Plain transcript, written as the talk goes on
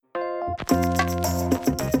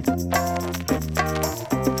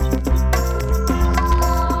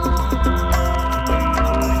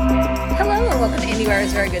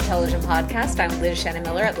IndieWire's Very Good Television Podcast. I'm Liz Shannon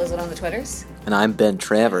Miller at Lizlet on the Twitters. And I'm Ben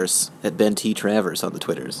Travers at Ben T. Travers on the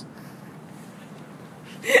Twitters.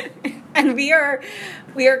 And we are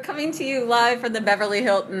coming to you live from the Beverly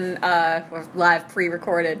Hilton, or live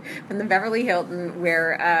pre-recorded from the Beverly Hilton,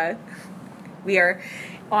 where we are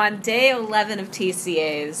on day 11 of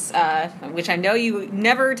TCAs, which I know you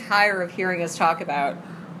never tire of hearing us talk about.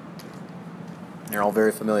 You're all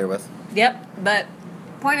very familiar with. Yep, but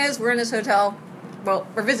point is, we're in this hotel. Well,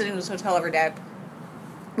 we're visiting this hotel every day.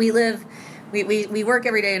 We work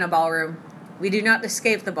every day in a ballroom. We do not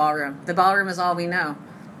escape the ballroom. The ballroom is all we know.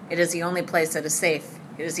 It is the only place that is safe.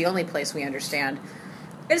 It is the only place we understand.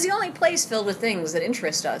 It is the only place filled with things that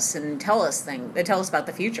interest us and tell us about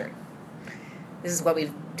the future. This is what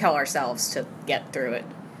we tell ourselves to get through it.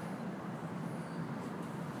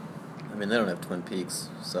 I mean, they don't have Twin Peaks,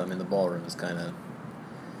 so, the ballroom is kind of...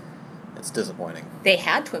 It's disappointing. They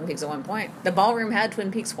had Twin Peaks at one point. The ballroom had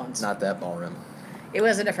Twin Peaks once. Not that ballroom. It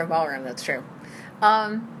was a different ballroom, that's true.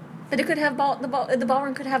 But it could have the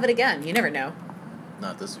ballroom could have it again. You never know.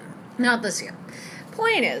 Not this year. Not this year.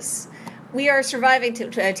 Point is, we are surviving to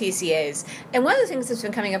TCAs, and one of the things that's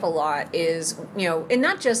been coming up a lot is, and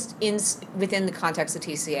not just within the context of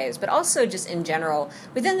TCAs, but also just in general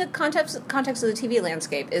within the context of the TV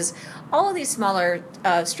landscape, is all of these smaller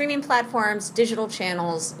streaming platforms, digital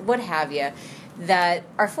channels, what have you, that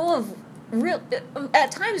are full of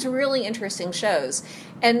at times really interesting shows,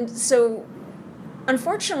 and so.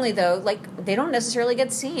 Unfortunately, though, they don't necessarily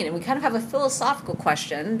get seen, and we kind of have a philosophical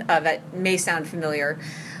question that may sound familiar.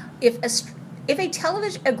 If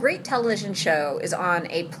a great television show is on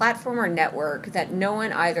a platform or network that no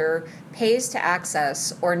one either pays to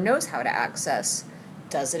access or knows how to access,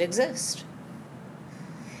 does it exist?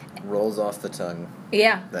 Rolls off the tongue.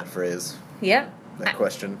 Yeah. That phrase. Yep. That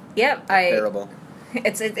question. Yep. Terrible.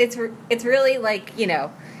 It's really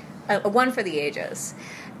a one for the ages,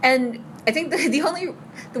 and I think the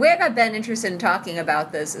way I got Ben interested in talking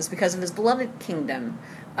about this is because of his beloved Kingdom,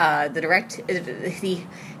 the DirecTV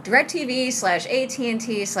 /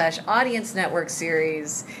 AT&T / Audience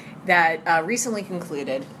series that recently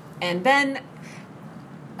concluded. And Ben,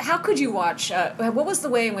 how could you watch? What was the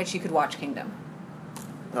way in which you could watch Kingdom?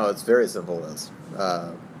 Oh, it's very simple, Liz.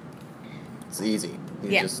 It's easy.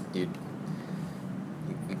 You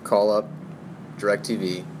call up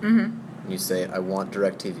DirecTV, and you say, "I want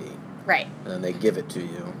DirecTV." Right. And then they give it to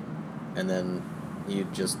you, and then you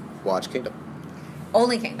just watch Kingdom.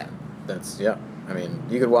 Only Kingdom.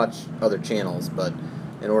 You could watch other channels, but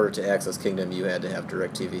in order to access Kingdom, you had to have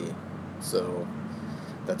DirecTV. So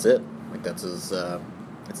that's it.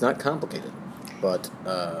 It's not complicated, but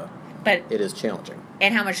it is challenging.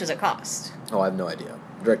 And how much does it cost? Oh, I have no idea.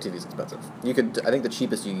 DirecTV is expensive. I think the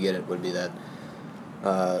cheapest you can get it would be that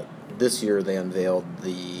this year they unveiled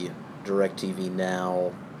the DirecTV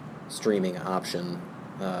Now streaming option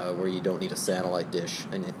where you don't need a satellite dish,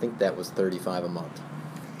 and I think that was $35 a month,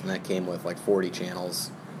 and that came with 40 channels.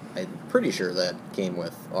 I'm pretty sure that came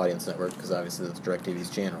with Audience Network, because obviously that's DirecTV's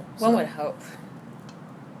channel. One would hope.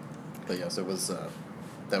 But yes, it was.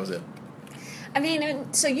 That was it.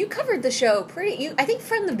 So you covered the show I think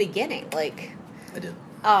from the beginning, I did.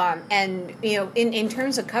 And in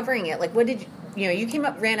terms of covering it, what did you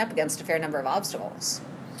ran up against a fair number of obstacles.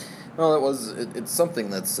 Well, it's something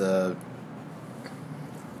that's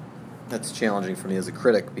challenging for me as a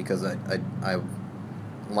critic, because I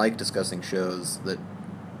like discussing shows that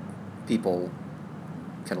people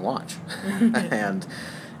can watch, and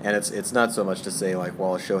it's not so much to say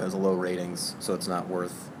a show has low ratings, so it's not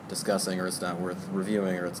worth discussing, or it's not worth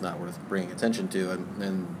reviewing, or it's not worth bringing attention to, and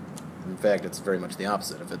in fact it's very much the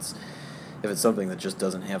opposite. If it's something that just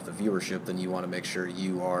doesn't have the viewership, then you want to make sure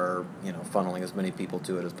you are, funneling as many people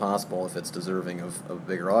to it as possible if it's deserving of a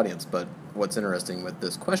bigger audience. But what's interesting with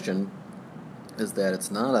this question is that it's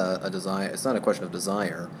not a desire. It's not a question of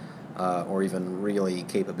desire, or even really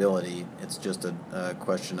capability. It's just a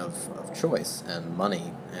question of choice and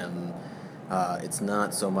money. And it's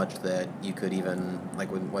not so much that you could even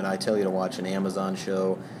when I tell you to watch an Amazon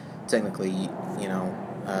show, technically,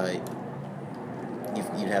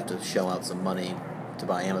 you'd have to shell out some money to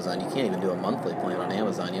buy Amazon. You can't even do a monthly plan on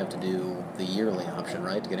Amazon. You have to do the yearly option,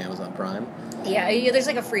 right, to get Amazon Prime? Yeah, there's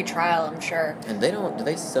a free trial, I'm sure. And do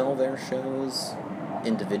they sell their shows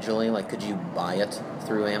individually? Could you buy it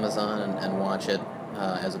through Amazon and watch it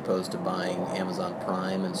as opposed to buying Amazon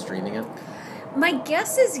Prime and streaming it? My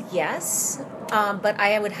guess is yes, but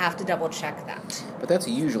I would have to double check that. But that's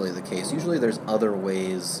usually the case. Usually there's other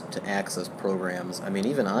ways to access programs. I mean,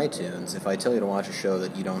 even iTunes, if I tell you to watch a show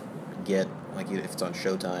that you don't get, like if it's on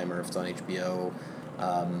Showtime or if it's on HBO,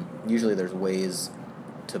 usually there's ways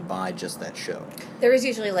to buy just that show. There is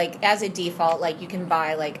usually, like, as a default, like, you can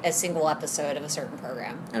buy, like, a single episode of a certain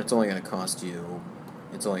program. And it's only going to cost you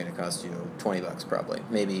 $20 probably.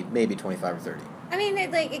 Maybe 25 or 30. I mean,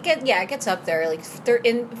 it gets up there. Like,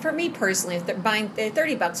 for me personally, buying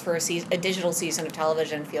 $30 for a digital season of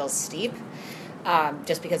television feels steep,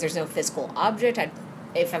 just because there's no physical object.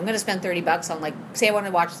 If I'm going to spend $30 on, like, say I want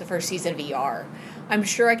to watch the first season of ER, I'm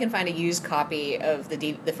sure I can find a used copy of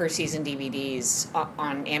the first season DVDs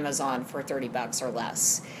on Amazon for $30 or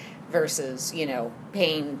less, versus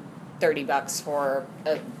paying $30 for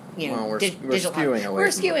a we're digital. skewing away.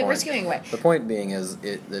 We're skewing away. The point being is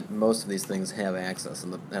that most of these things have access,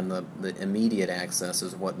 and the immediate access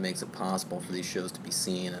is what makes it possible for these shows to be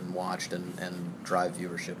seen and watched and drive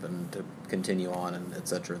viewership and to continue on and et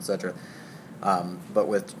cetera, et cetera. But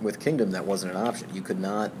with Kingdom, that wasn't an option. You could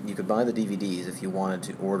buy the DVDs if you wanted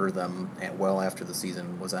to order them well after the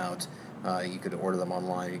season was out. You could order them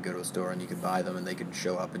online. You could go to a store and you could buy them, and they could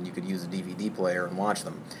show up, and you could use a DVD player and watch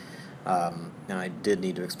them. And I did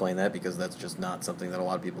need to explain that because that's just not something that a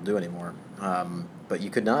lot of people do anymore. But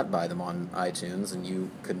you could not buy them on iTunes, and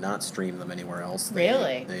you could not stream them anywhere else.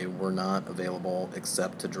 Really? They were not available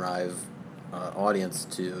except to drive audience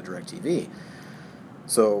to DirecTV.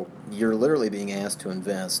 So you're literally being asked to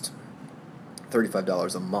invest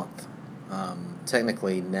 $35 a month.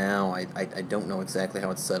 Technically now, I don't know exactly how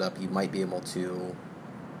it's set up. You might be able to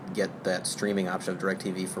get that streaming option of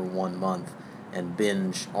DirecTV for 1 month and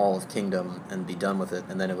binge all of Kingdom and be done with it,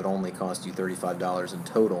 and then it would only cost you $35 in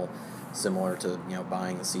total, similar to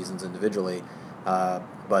buying the seasons individually.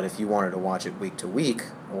 But if you wanted to watch it week to week,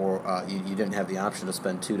 or you didn't have the option to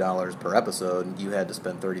spend $2 per episode, you had to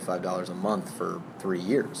spend $35 a month for 3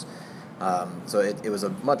 years. So it was a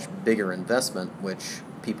much bigger investment, which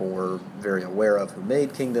people were very aware of who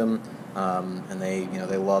made Kingdom, and they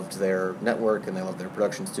loved their network and they loved their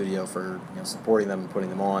production studio for supporting them and putting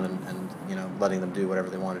them on and letting them do whatever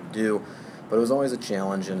they wanted to do. But it was always a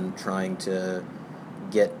challenge in trying to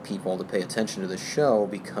get people to pay attention to the show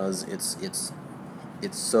because it's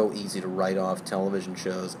so easy to write off television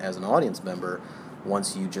shows as an audience member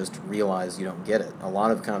once you just realize you don't get it. A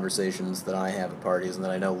lot of conversations that I have at parties and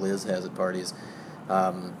that I know Liz has at parties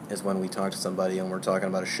is when we talk to somebody and we're talking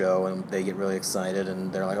about a show and they get really excited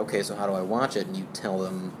and they're like, okay, so how do I watch it? And you tell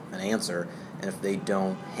them an answer, and if they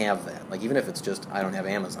don't have that, like even if it's just I don't have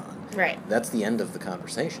Amazon, right? That's the end of the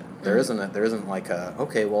conversation. There isn't like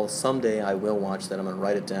okay, well someday I will watch that. I'm going to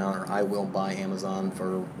write it down, or I will buy Amazon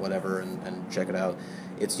for whatever and check it out.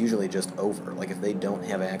 It's usually just over. Like if they don't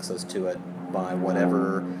have access to it by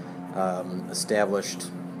whatever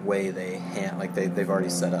established way they have, like they've already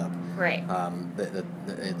set up. Right.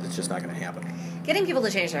 It's just not going to happen. Getting people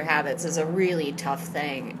to change their habits is a really tough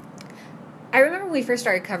thing. I remember when we first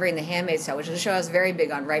started covering The Handmaid's Tale, which is a show I was very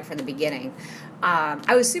big on right from the beginning.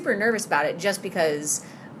 I was super nervous about it just because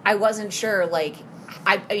I wasn't sure, because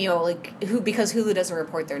Hulu doesn't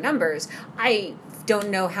report their numbers. I don't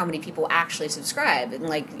know how many people actually subscribe,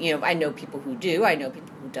 and I know people who do. I know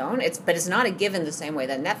people who don't. But it's not a given the same way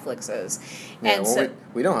that Netflix is. Yeah, and so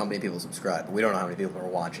we know how many people subscribe, but we don't know how many people are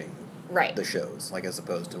watching. Right. The shows, as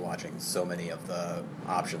opposed to watching so many of the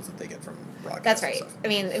options that they get from broadcast. That's right. I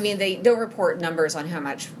mean, they don't report numbers on how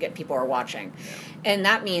much people are watching, and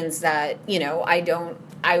that means that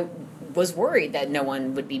I was worried that no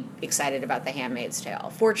one would be excited about The Handmaid's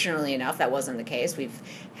Tale. Fortunately enough, that wasn't the case. We've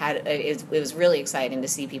had it was really exciting to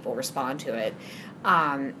see people respond to it.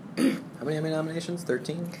 How many Emmy nominations?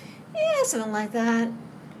 13? Yeah, something like that.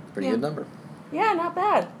 Pretty good number. Yeah, not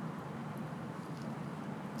bad.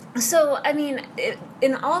 So, I mean,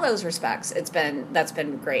 in all those respects, that's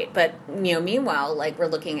been great. But meanwhile, we're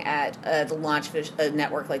looking at the launch of a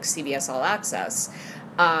network like CBS All Access.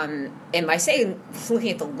 And by saying looking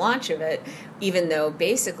at the launch of it, even though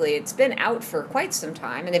basically it's been out for quite some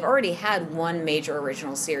time, and they've already had one major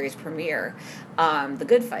original series premiere, The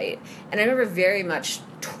Good Fight. And I remember very much,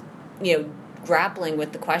 grappling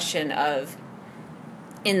with the question of,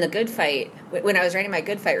 in The Good Fight, when I was writing my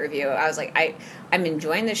Good Fight review, I was like, I'm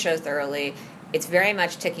enjoying the show thoroughly. It's very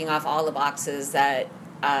much ticking off all the boxes that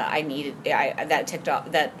I needed.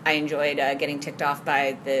 That I enjoyed getting ticked off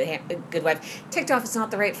by the Good Wife. Ticked off is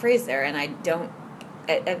not the right phrase there, and I don't.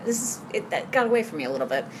 That got away from me a little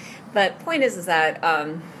bit. But point is that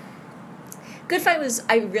Good Fight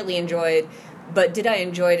I really enjoyed But did I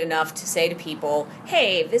enjoy it enough to say to people,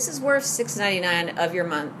 "Hey, this is worth $6.99 of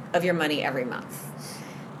your money every month"?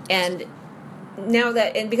 And now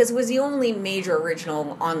that, and because it was the only major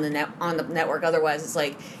original on the network, otherwise it's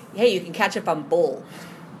like, hey, you can catch up on Bull,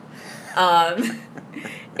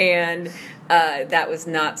 and that was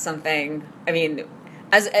not something. I mean,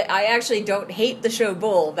 as I actually don't hate the show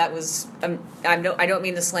Bull. That was I don't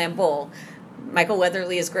mean to slam Bull. Michael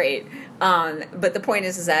Weatherly is great, but the point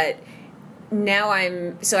is that now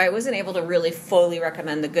I wasn't able to really fully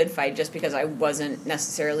recommend The Good Fight just because I wasn't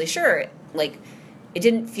necessarily sure. Like, it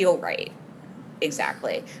didn't feel right.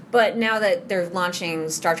 Exactly. But now that they're launching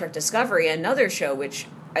Star Trek Discovery, another show which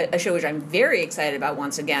I'm very excited about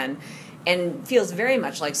once again, and feels very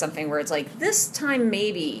much like something where it's like, this time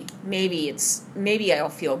maybe I'll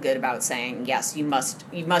feel good about saying, yes, you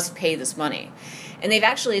must pay this money. And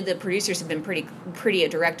the producers have been pretty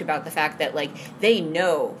direct about the fact that, like, they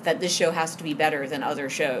know that this show has to be better than other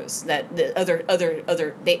shows, that the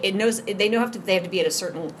they have to be at a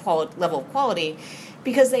certain level of quality,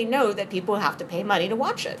 because they know that people have to pay money to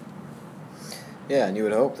watch it. Yeah, and you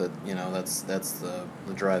would hope that, that's the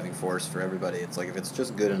driving force for everybody. It's like, if it's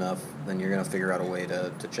just good enough, then you're going to figure out a way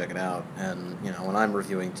to check it out. And, when I'm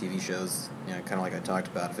reviewing TV shows, kind of like I talked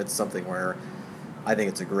about, if it's something where I think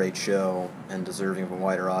it's a great show and deserving of a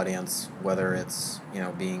wider audience, whether it's,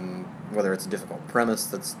 whether it's a difficult premise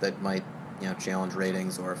that might, challenge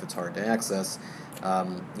ratings, or if it's hard to access,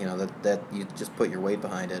 that you just put your weight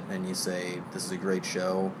behind it and you say, this is a great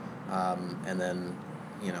show, and then,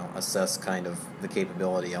 assess kind of the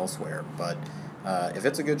capability elsewhere. But if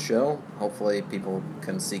it's a good show, hopefully people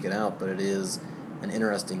can seek it out, but it is an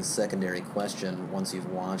interesting secondary question once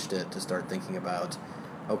you've watched it to start thinking about,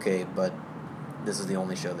 okay, but this is the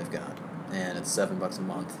only show they've got, and it's $7 a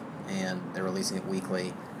month, and they're releasing it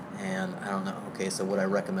weekly, and I don't know, okay, so would I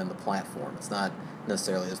recommend the platform? It's not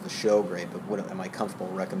necessarily is the show great, but am I comfortable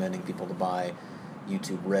recommending people to buy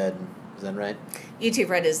YouTube Red? Is that right? YouTube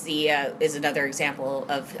Red is another example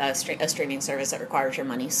of a streaming service that requires your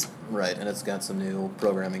monies. Right, and it's got some new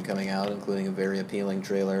programming coming out, including a very appealing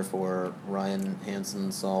trailer for Ryan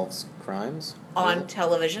Hansen Solves Crimes. On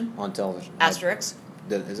television. On television. Asterix.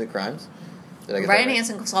 Is it Crimes? Did I get Ryan that right?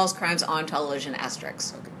 Hansen Solves Crimes on television,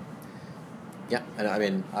 Asterix. Okay. Yeah, and I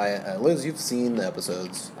mean, Liz, you've seen the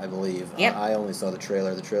episodes, I believe. Yep. I only saw the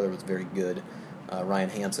trailer. The trailer was very good. Ryan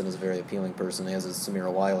Hansen is a very appealing person, as is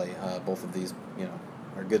Samira Wiley. Both of these,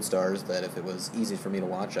 are good stars that if it was easy for me to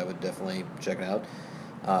watch, I would definitely check it out.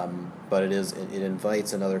 But it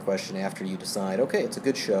invites another question after you decide, okay, it's a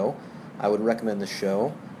good show. I would recommend the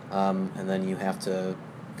show. And then you have to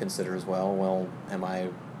consider as well, am I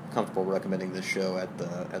comfortable recommending this show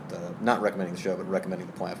not recommending the show, but recommending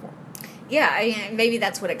the platform? Yeah, maybe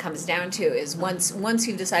that's what it comes down to. Is once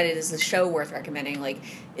you've decided, is the show worth recommending? Like,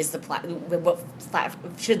 is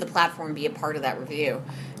should the platform be a part of that review?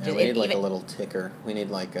 Yeah, we need a little ticker. We need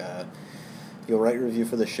you'll write a review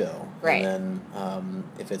for the show, right? And then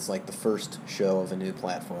if it's like the first show of a new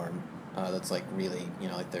platform, that's like really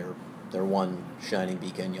like their one shining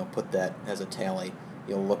beacon, you'll put that as a tally.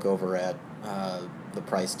 You'll look over at the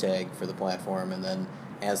price tag for the platform, and then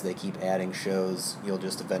as they keep adding shows, you'll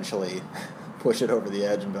just eventually push it over the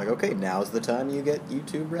edge and be like, okay, now's the time you get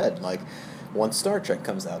YouTube Red. Like, once Star Trek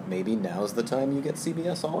comes out, maybe now's the time you get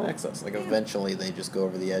CBS All Access. Like, eventually they just go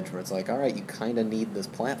over the edge where it's like, all right, you kind of need this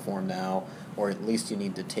platform now, or at least you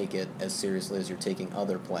need to take it as seriously as you're taking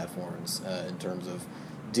other platforms in terms of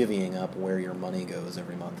divvying up where your money goes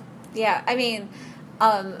every month. Yeah, I mean,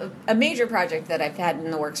 a major project that I've had in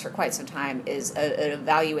the works for quite some time is an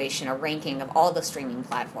evaluation, a ranking of all the streaming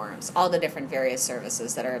platforms, all the different various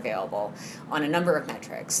services that are available on a number of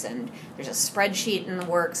metrics. And there's a spreadsheet in the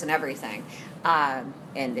works and everything. And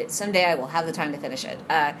someday I will have the time to finish it.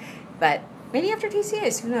 But maybe after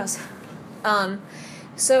TCAs, who knows?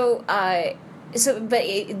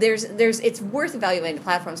 It's worth evaluating the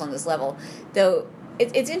platforms on this level, though.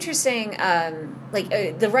 It's interesting,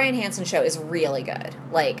 the Ryan Hansen show is really good.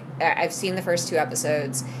 Like, I've seen the first 2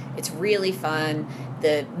 episodes. It's really fun.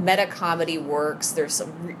 The meta comedy works. There's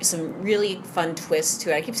some really fun twists to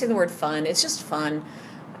it. I keep saying the word fun. It's just fun.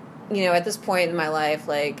 At this point in my life,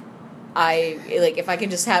 if I can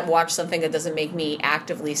just watch something that doesn't make me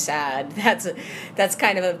actively sad, that's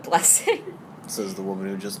kind of a blessing. Says the woman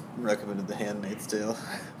who just recommended The Handmaid's Tale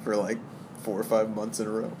for 4 or 5 months in a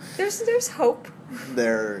row. There's hope.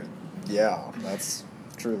 Yeah, that's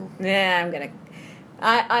true. Yeah,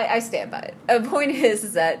 I stand by it. The point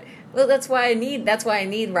is that, well, that's why I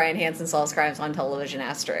need Ryan Hansen Solves Crimes on television,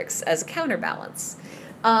 Asterix, as a counterbalance.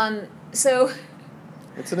 So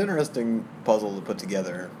it's an interesting puzzle to put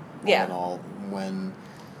together. Yeah. All in all, when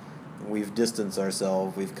we've distanced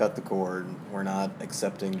ourselves, we've cut the cord, we're not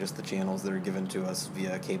accepting just the channels that are given to us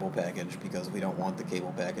via cable package because we don't want the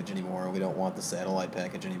cable package anymore, we don't want the satellite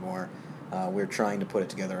package anymore. We're trying to put it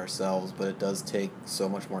together ourselves, but it does take so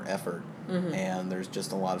much more effort. Mm-hmm. And there's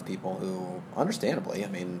just a lot of people who, understandably, I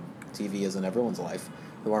mean, TV is in everyone's life,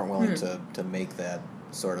 who aren't willing to make that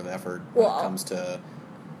sort of effort when it comes to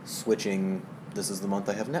switching. This is the month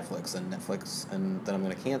I have Netflix, and then I'm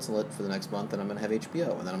going to cancel it for the next month, and I'm going to have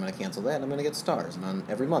HBO, and then I'm going to cancel that, and I'm going to get Stars, and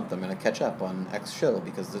every month I'm going to catch up on X show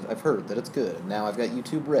because I've heard that it's good, and now I've got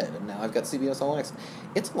YouTube Red, and now I've got CBS All Access.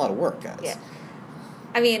 It's a lot of work, guys. Yeah.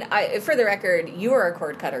 I mean, for the record, you are a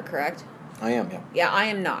cord cutter, correct? I am, yeah. Yeah, I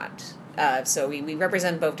am not. So we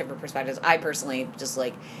represent both different perspectives. I personally just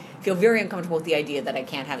feel very uncomfortable with the idea that I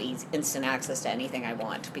can't have instant access to anything I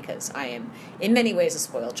want because I am in many ways a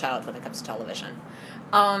spoiled child when it comes to television.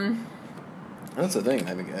 That's the thing.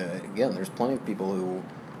 I mean, again, there's plenty of people who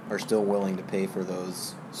are still willing to pay for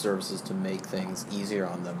those services to make things easier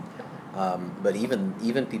on them. But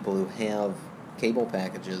even people who have cable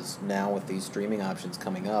packages now with these streaming options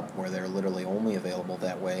coming up where they're literally only available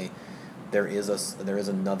that way, there is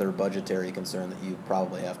another budgetary concern that you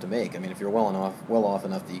probably have to make. I mean, if you're well off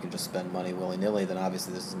enough that you can just spend money willy-nilly, then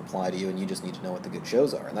obviously this doesn't apply to you, and you just need to know what the good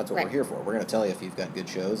shows are, and that's what we're here for. We're going to tell you if you've got good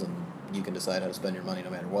shows, and you can decide how to spend your money no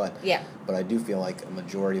matter what. Yeah. But I do feel like a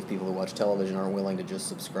majority of people who watch television aren't willing to just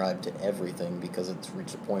subscribe to everything because it's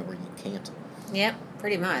reached a point where you can't. Yep,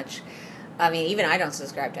 pretty much. I mean, even I don't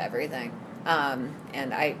subscribe to everything,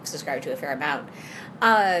 and I subscribe to a fair amount.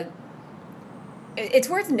 It's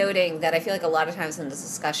worth noting that I feel like a lot of times in this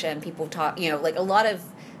discussion, people talk, a lot of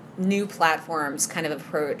new platforms kind of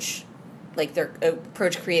approach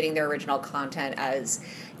creating their original content as,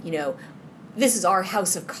 this is our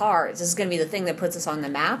house of cards. This is going to be the thing that puts us on the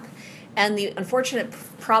map. And the unfortunate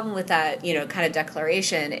problem with that, kind of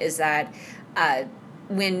declaration is that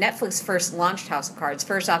when Netflix first launched House of Cards,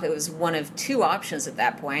 first off, it was one of two options at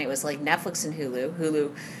that point. It was like Netflix and Hulu.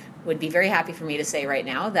 Hulu would be very happy for me to say right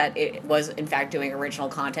now that it was, in fact, doing original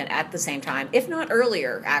content at the same time, if not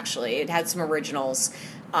earlier, actually. It had some originals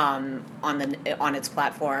on its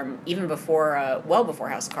platform, even before, well before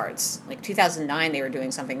House of Cards. Like 2009, they were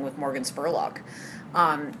doing something with Morgan Spurlock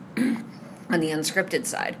on the unscripted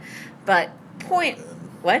side. But what?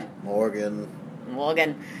 Morgan.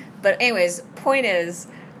 But anyways, point is,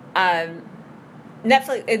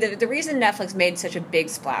 Netflix. The reason Netflix made such a big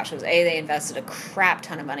splash was they invested a crap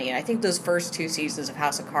ton of money, and I think those first two seasons of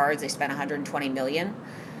House of Cards they spent $120 million.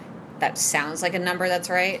 That sounds like a number that's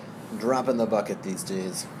right. Drop in the bucket these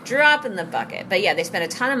days. Drop in the bucket, but yeah, they spent a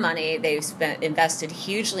ton of money. They invested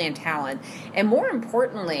hugely in talent, and more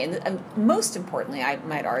importantly, and most importantly, I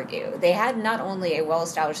might argue, they had not only a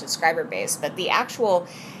well-established subscriber base, but the actual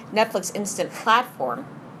Netflix Instant platform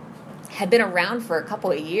had been around for a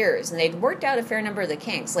couple of years, and they'd worked out a fair number of the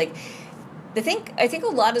kinks. I think a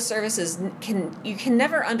lot of services you can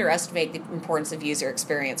never underestimate the importance of user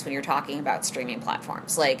experience when you're talking about streaming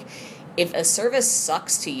platforms. If a service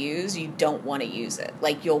sucks to use, you don't want to use it.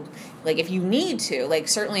 If you need to,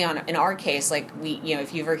 certainly in our case,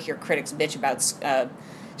 if you ever hear critics bitch about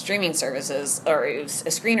streaming services or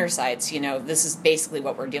screener sites, this is basically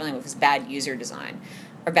what we're dealing with is bad user design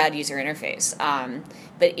or bad user interface.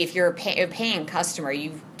 But if you're a paying customer,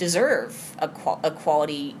 you deserve a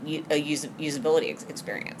quality usability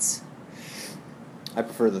experience. I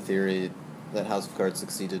prefer the theory that House of Cards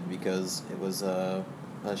succeeded because it was a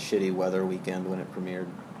shitty weather weekend when it premiered.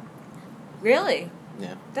 Really?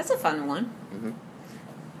 Yeah. That's a fun one. Mm-hmm.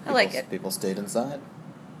 I like it. People stayed inside.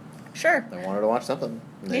 Sure. They wanted to watch something.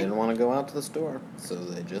 They didn't want to go out to the store, so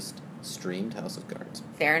they just streamed House of Cards.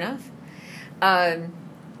 Fair enough.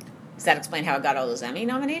 Does that explain how it got all those Emmy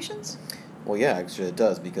nominations? Well, yeah, actually it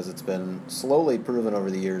does, because it's been slowly proven over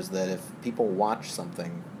the years that if people watch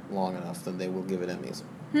something long enough, then they will give it Emmys.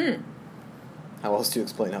 How else do you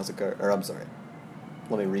explain House of Cards? Or, I'm sorry.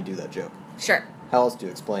 Let me redo that joke. Sure. How else do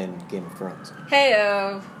you explain Game of Thrones?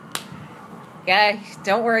 Hey-o. Yeah,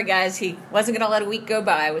 don't worry, guys. He wasn't going to let a week go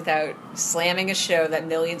by without slamming a show that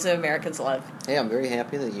millions of Americans love. Hey, I'm very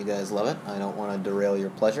happy that you guys love it. I don't want to derail your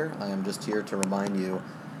pleasure. I am just here to remind you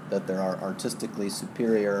that there are artistically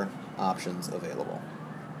superior options available.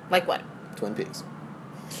 Like what? Twin Peaks.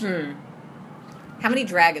 How many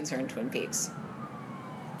dragons are in Twin Peaks?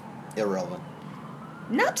 Irrelevant.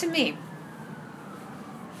 Not to me.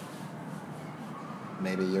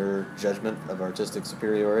 Maybe your judgment of artistic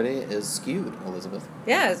superiority is skewed, Elizabeth.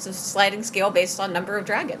 Yeah, it's a sliding scale based on number of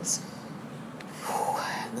dragons.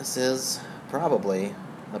 And this is probably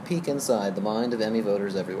a peek inside the mind of Emmy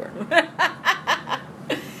voters everywhere.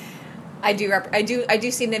 I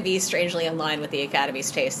do seem to be strangely in line with the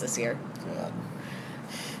Academy's taste this year.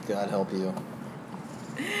 God help you.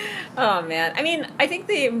 Oh man, I mean, I think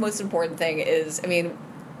the most important thing is, I mean,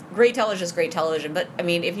 great television is great television, but I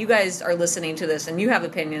mean, if you guys are listening to this and you have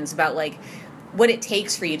opinions about like what it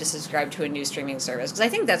takes for you to subscribe to a new streaming service, because I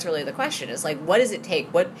think that's really the question, is like, what does it take?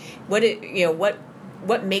 What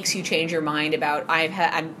makes you change your mind about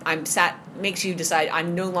makes you decide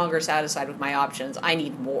I'm no longer satisfied with my options, I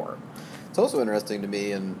need more. It's also interesting to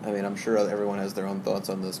me, and I mean, I'm sure everyone has their own thoughts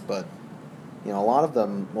on this, but a lot of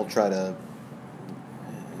them will try to.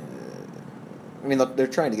 I mean, they're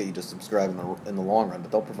trying to get you to subscribe in the long run, but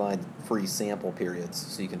they'll provide free sample periods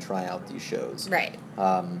so you can try out these shows. Right.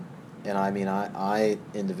 And I mean, I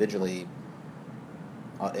individually,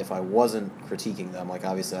 if I wasn't critiquing them, like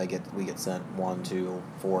obviously we get sent 1, 2,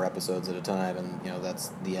 4 episodes at a time, and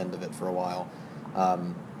that's the end of it for a while.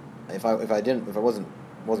 If it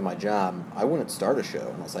wasn't my job, I wouldn't start a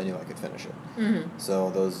show unless I knew I could finish it. Mm-hmm. So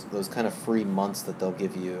those kind of free months that they'll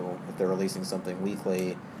give you if they're releasing something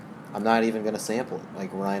weekly, I'm not even going to sample it.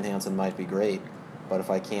 Like Ryan Hansen might be great, but if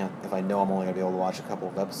I know I'm only going to be able to watch a couple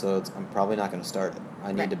of episodes, I'm probably not going to start it.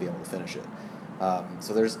 I need to be able to finish it.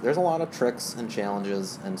 So there's a lot of tricks and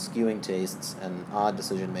challenges and skewing tastes and odd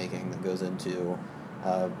decision making that goes into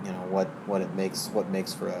what makes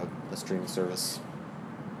for a streaming service,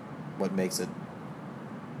 what makes it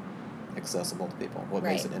accessible to people, what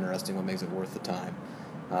makes it interesting, what makes it worth the time,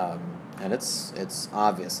 and it's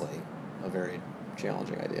obviously a very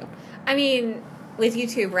challenging idea. I mean, with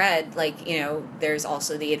YouTube Red, like, there's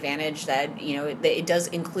also the advantage that, it does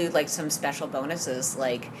include, like, some special bonuses,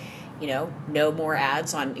 like, no more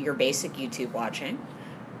ads on your basic YouTube watching.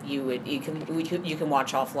 You can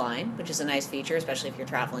watch offline, which is a nice feature, especially if you're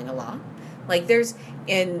traveling a lot. Like, there's,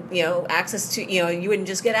 access to, you wouldn't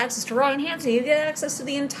just get access to Ryan Hansen, you get access to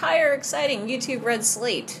the entire exciting YouTube Red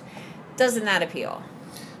slate. Doesn't that appeal?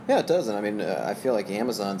 Yeah, it does. And I mean, I feel like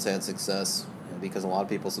Amazon's had success because a lot of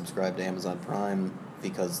people subscribe to Amazon Prime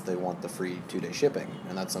because they want the free 2-day shipping,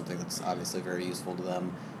 and that's something that's obviously very useful to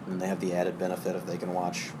them. And they have the added benefit if they can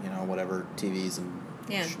watch, whatever TVs and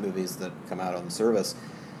movies that come out on the service.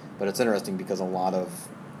 But it's interesting because a lot of,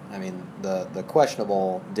 I mean, the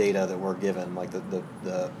questionable data that we're given, like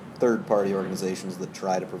the third-party organizations that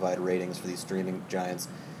try to provide ratings for these streaming giants,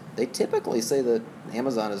 they typically say that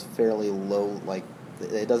Amazon is fairly low, like,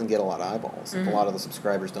 it doesn't get a lot of eyeballs. Mm-hmm. A lot of the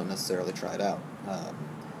subscribers don't necessarily try it out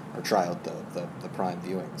or try out the Prime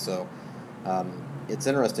viewing. So it's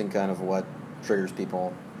interesting kind of what triggers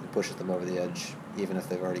people and pushes them over the edge, even if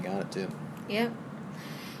they've already got it too. Yeah.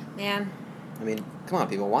 Man. I mean, come on,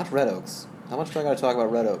 people, watch Red Oaks. How much do I got to talk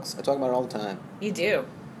about Red Oaks? I talk about it all the time. You do.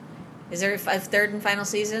 Is there a third and final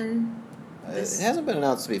season? It hasn't been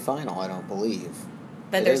announced to be final, I don't believe.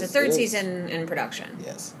 But there's a third season in production.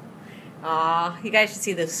 Yes. Aw, you guys should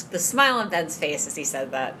see the smile on Ben's face as he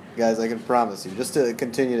said that. Guys, I can promise you, just to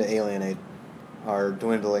continue to alienate our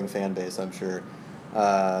dwindling fan base, I'm sure,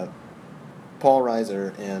 Paul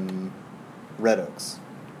Reiser in Red Oaks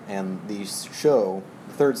and the show,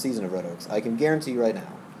 the third season of Red Oaks, I can guarantee you right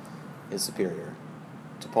now, is superior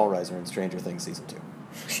to Paul Reiser in Stranger Things Season 2.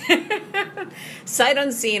 Sight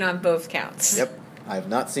unseen on both counts. Yep. I have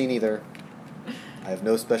not seen either. I have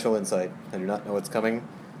no special insight. I do not know what's coming.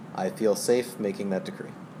 I feel safe making that decree.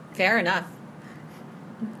 Fair enough.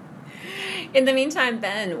 In the meantime,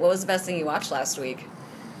 Ben, what was the best thing you watched last week?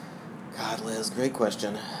 God, Liz, great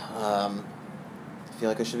question. I feel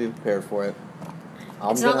like I should be prepared for it.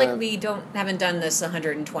 It's not like we haven't done this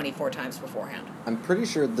 124 times beforehand. I'm pretty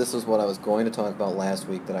sure this is what I was going to talk about last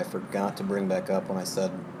week that I forgot to bring back up when I said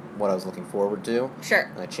what I was looking forward to.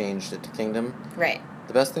 Sure. And I changed it to Kingdom. Right.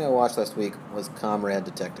 The best thing I watched last week was Comrade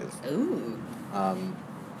Detective. Ooh.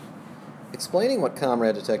 Explaining what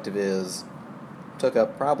Comrade Detective is took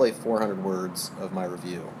up probably 400 words of my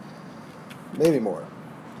review. Maybe more.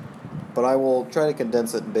 But I will try to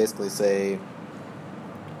condense it and basically say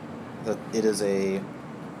that it is a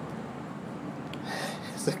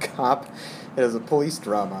police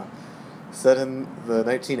drama set in the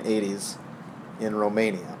 1980s in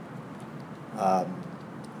Romania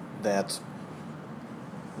that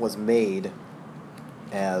was made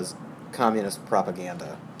as communist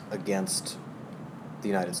propaganda against the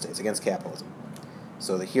United States, against capitalism.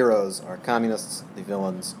 So the heroes are communists, the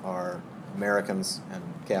villains are Americans and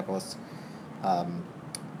capitalists.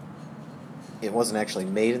 It wasn't actually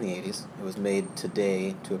made in the 80s. It was made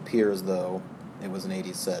today to appear as though it was an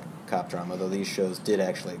 80s set cop drama, though these shows did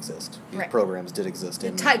actually exist. These programs did exist.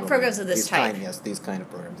 Programs of this type. Yes, these kind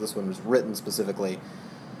of programs. This one was written specifically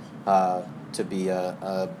to be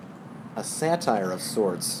a satire of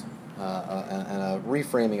sorts and a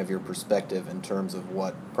reframing of your perspective in terms of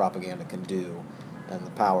what propaganda can do and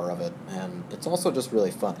the power of it. And it's also just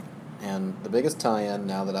really funny. And the biggest tie-in,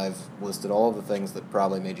 now that I've listed all of the things that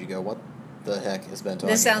probably made you go, what the heck has been talking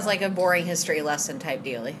This sounds about, like a boring history lesson type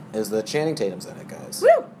dealie. is that Channing Tatum's in it, guys.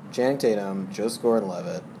 Woo! Channing Tatum, Joseph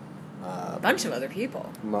Gordon-Levitt, A bunch of other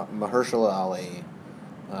people. Mahershala Ali,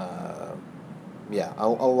 a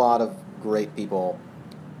lot of great people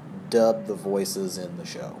dubbed the voices in the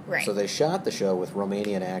show. Right. So they shot the show with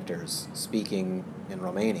Romanian actors speaking in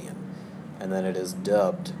Romanian, and then it is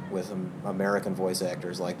dubbed with American voice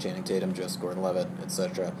actors like Channing Tatum, Joseph Gordon-Levitt,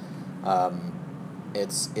 etc.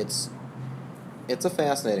 It's a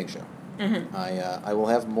fascinating show. Mm-hmm. I will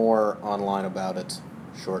have more online about it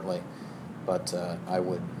shortly, but I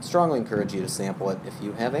would strongly encourage you to sample it if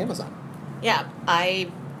you have Amazon. Yeah, I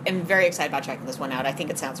am very excited about checking this one out. I think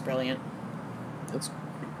it sounds brilliant.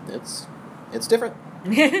 It's different.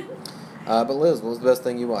 But Liz, what was the best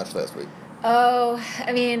thing you watched last week? Oh,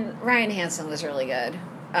 I mean, Ryan Hansen was really good.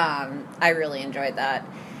 I really enjoyed that.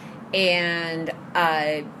 And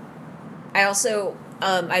I also,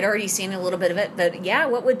 I'd already seen a little bit of it, but yeah,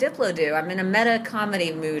 what would Diplo do? I'm in a meta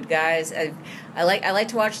comedy mood, guys. I like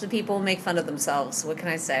to watch the people make fun of themselves. What can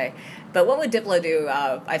I say? But what would Diplo do?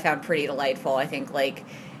 I found pretty delightful. I think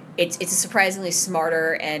it's a surprisingly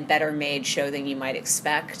smarter and better made show than you might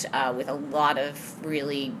expect, with a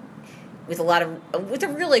really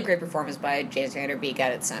great performance by James Van Der Beek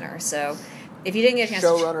at its center. So if you didn't get a chance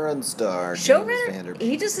showrunner and star, James Van Der Beek.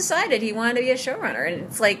 he just decided he wanted to be a showrunner, and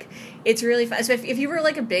it's really fun. So if you were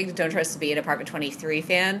like a big Don't Trust to Be an Apartment 23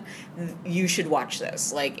 fan, you should watch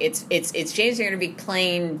this. It's James Van Der Beek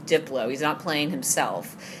playing Diplo. He's not playing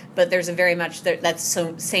himself, but there's a very much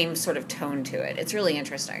same sort of tone to it. It's really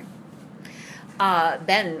interesting.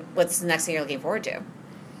 Ben, what's the next thing you're looking forward to? I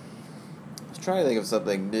was trying to think of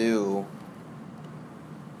something new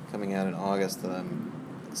coming out in August that I'm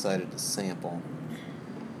excited to sample.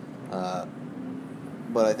 But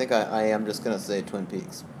I think I am just going to say Twin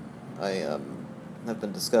Peaks. I have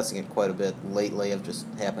been discussing it quite a bit lately. I've just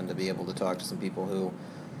happened to be able to talk to some people who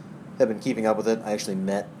have been keeping up with it. I actually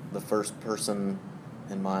met the first person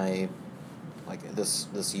in my,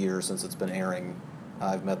 this year since it's been airing.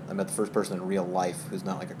 I met the first person in real life who's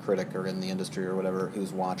not like a critic or in the industry or whatever,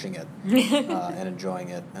 who's watching it and enjoying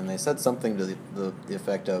it. And they said something to the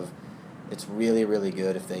effect of, it's really, really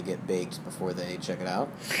good if they get baked before they check it out.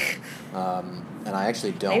 And I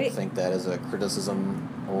actually don't think that is a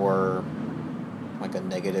criticism or like a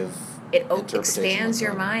negative interpretation. It expands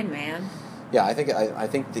your mind, man. Yeah, I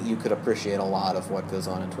think that you could appreciate a lot of what goes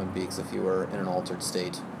on in Twin Peaks if you were in an altered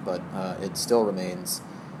state, but it still remains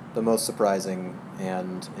the most surprising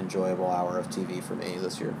and enjoyable hour of TV for me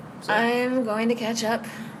this year. So, I'm going to catch up.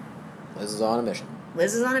 Liz is on a mission.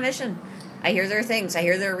 Liz is on a mission. I hear there are things. I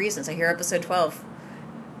hear there are reasons. I hear episode 12.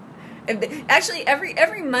 Actually,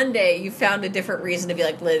 every Monday you found a different reason to be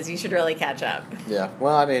like, Liz, you should really catch up. Yeah.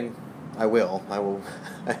 Well, I mean, I will.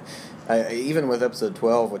 Even with episode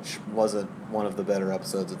 12, which wasn't one of the better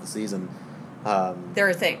episodes of the season, there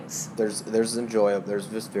are things. There's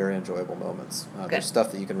just very enjoyable moments. There's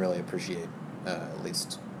stuff that you can really appreciate. At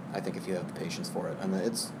least I think if you have the patience for it, and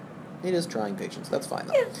it is trying patience. That's fine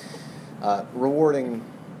though. Yeah.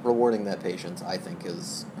 Rewarding that patience, I think,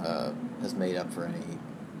 has made up for any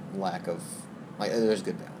lack of. There's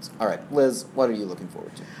good balance. All right, Liz, what are you looking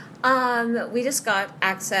forward to? We just got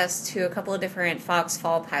access to a couple of different Fox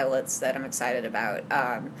Fall pilots that I'm excited about.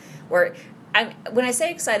 When I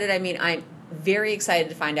say excited, I mean I'm very excited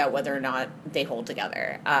to find out whether or not they hold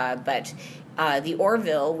together. But The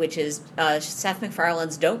Orville, which is Seth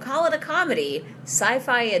MacFarlane's Don't Call It a Comedy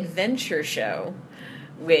sci-fi adventure show,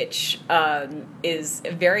 which is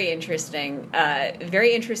very interesting.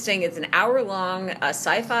 It's an hour-long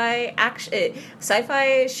sci-fi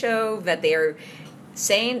show that they are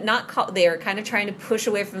saying they are kind of trying to push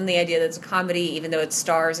away from the idea that it's a comedy, even though it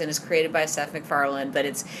stars and is created by Seth MacFarlane. But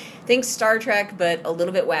think Star Trek, but a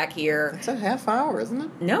little bit wackier. It's a half hour, isn't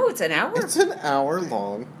it? No, it's an hour. It's an hour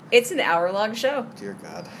long. It's an hour-long show. Dear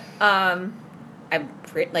God. I'm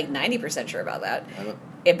 90% sure about that.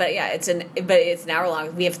 But yeah, it's an hour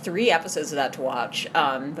long. We have 3 episodes of that to watch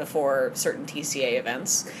before certain TCA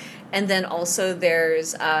events, and then also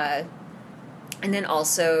there's The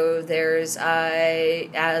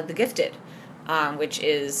Gifted, which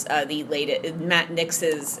is the latest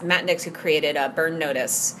Matt Nix, who created Burn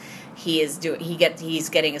Notice. He's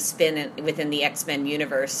getting a spin within the X-Men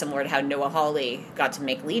universe, similar to how Noah Hawley got to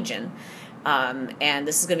make Legion. And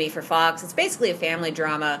this is going to be for Fox. It's basically a family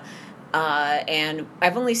drama. And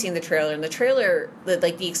I've only seen the trailer, and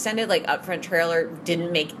the extended upfront trailer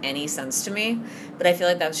didn't make any sense to me. But I feel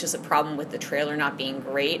like that was just a problem with the trailer not being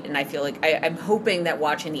great, and I feel like I'm hoping that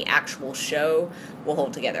watching the actual show will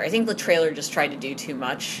hold together. I think the trailer just tried to do too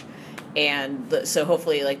much, and so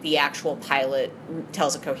hopefully the actual pilot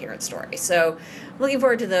tells a coherent story. So I'm looking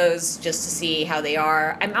forward to those just to see how they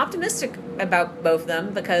are. I'm optimistic about both of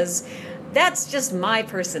them because that's just my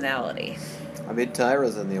personality. I mean,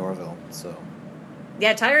 Tyra's in the Orville, so...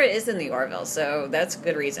 Yeah, Tyra is in the Orville, so that's a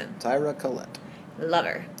good reason. Tyra Collette. Love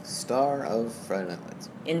her. Star of Friday Night Lights.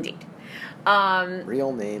 Indeed.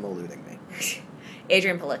 Real name eluding me.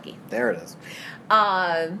 Adrian Palicki. There it is.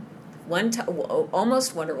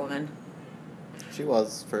 Almost Wonder Woman. She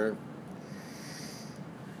was for...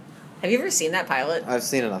 Have you ever seen that pilot? I've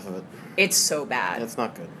seen enough of it. It's so bad. It's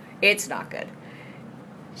not good. It's not good.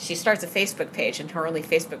 She starts a Facebook page, and her only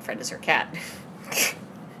Facebook friend is her cat.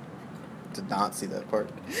 Did not see that part.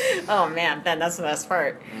 Oh, man, Ben, that's the best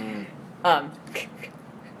part.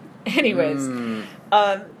 Anyways,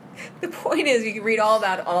 the point is you can read all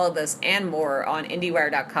about all of this and more on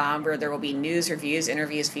IndieWire.com, where there will be news, reviews,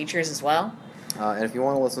 interviews, features as well. And if you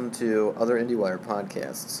want to listen to other IndieWire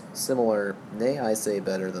podcasts, similar, nay, I say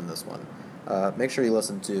better than this one, make sure you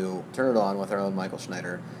listen to Turn It On with our own Michael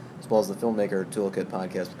Schneider, as well as the Filmmaker Toolkit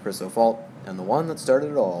podcast with Chris O'Falt, and the one that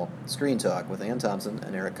started it all, Screen Talk with Ann Thompson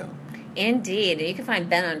and Eric Cohn. Indeed. You can find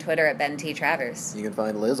Ben on Twitter at Ben T. Travers. You can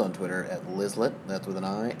find Liz on Twitter at Lizlet, that's with an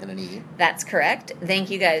I and an E. That's correct. Thank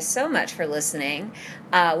you guys so much for listening.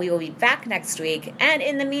 We will be back next week, and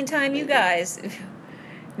in the meantime, you guys...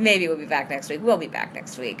 Maybe we'll be back next week. We'll be back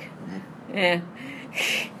next week. Mm-hmm. Yeah.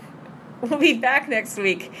 We'll be back next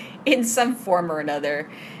week in some form or another.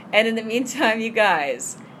 And in the meantime, you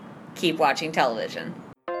guys, keep watching television.